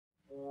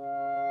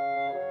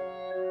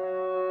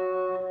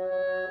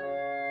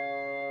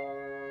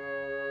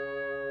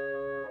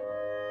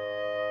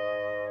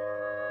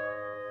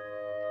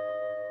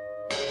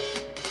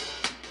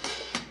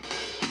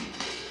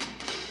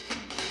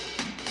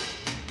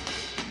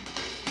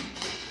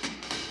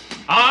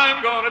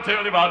I'm gonna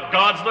tell you about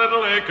God's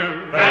little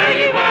acre.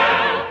 Very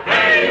well,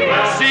 very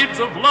well. Seeds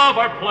of love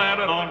are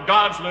planted on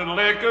God's little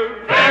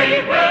acre.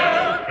 Very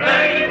well,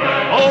 very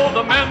well. Oh,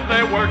 the men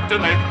they worked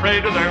and they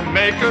prayed to their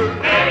Maker.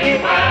 Very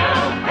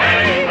well,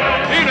 very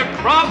well. In a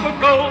crop of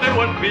gold they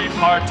would be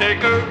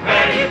partaker.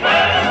 Very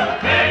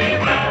well, very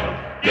well.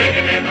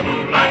 Digging in the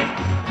moonlight,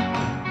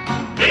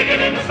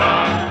 digging in the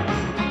sun,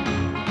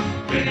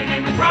 digging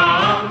in the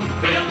ground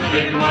till the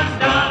digging was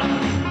done.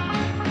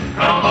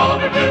 Come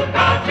over to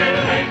God's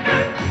little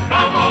acre.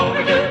 Come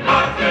over to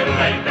God's little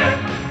acre.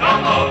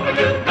 Come over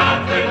to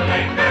God's little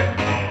acre.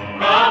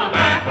 Come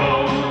back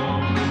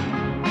home.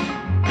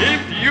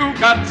 If you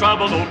got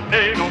trouble, don't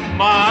pay no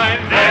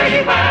mind.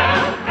 Very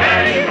well,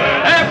 very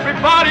well.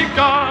 Everybody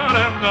got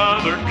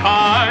another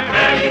kind.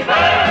 Very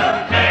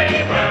well,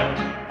 very well.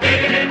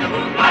 Digging in the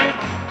moonlight,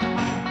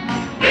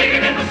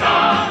 digging in the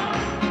sun,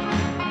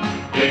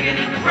 digging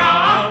in the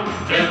ground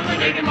till the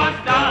digging was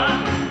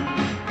done.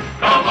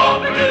 Come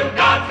over to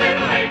God's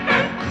little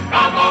acre.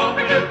 Come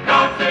over to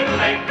God's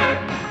little acre.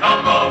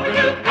 Come over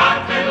to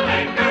God's little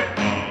acre.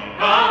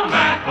 Come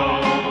back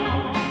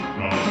home.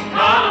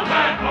 Come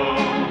back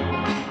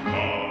home.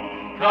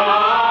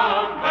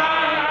 Come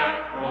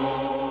back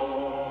home.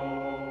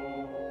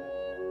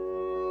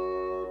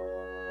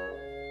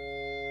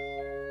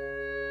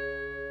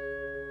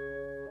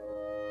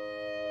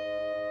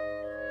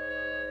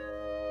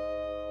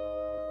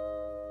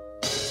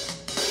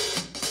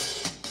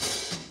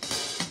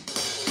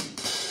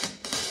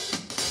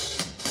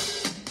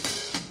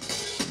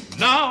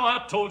 Now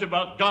I told you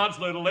about God's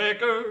little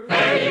acre.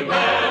 Very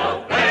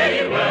well,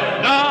 very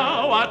well.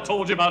 Now I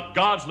told you about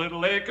God's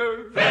little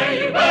acre.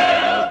 Very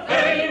well,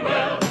 very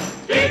well.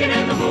 Digging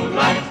in the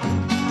moonlight,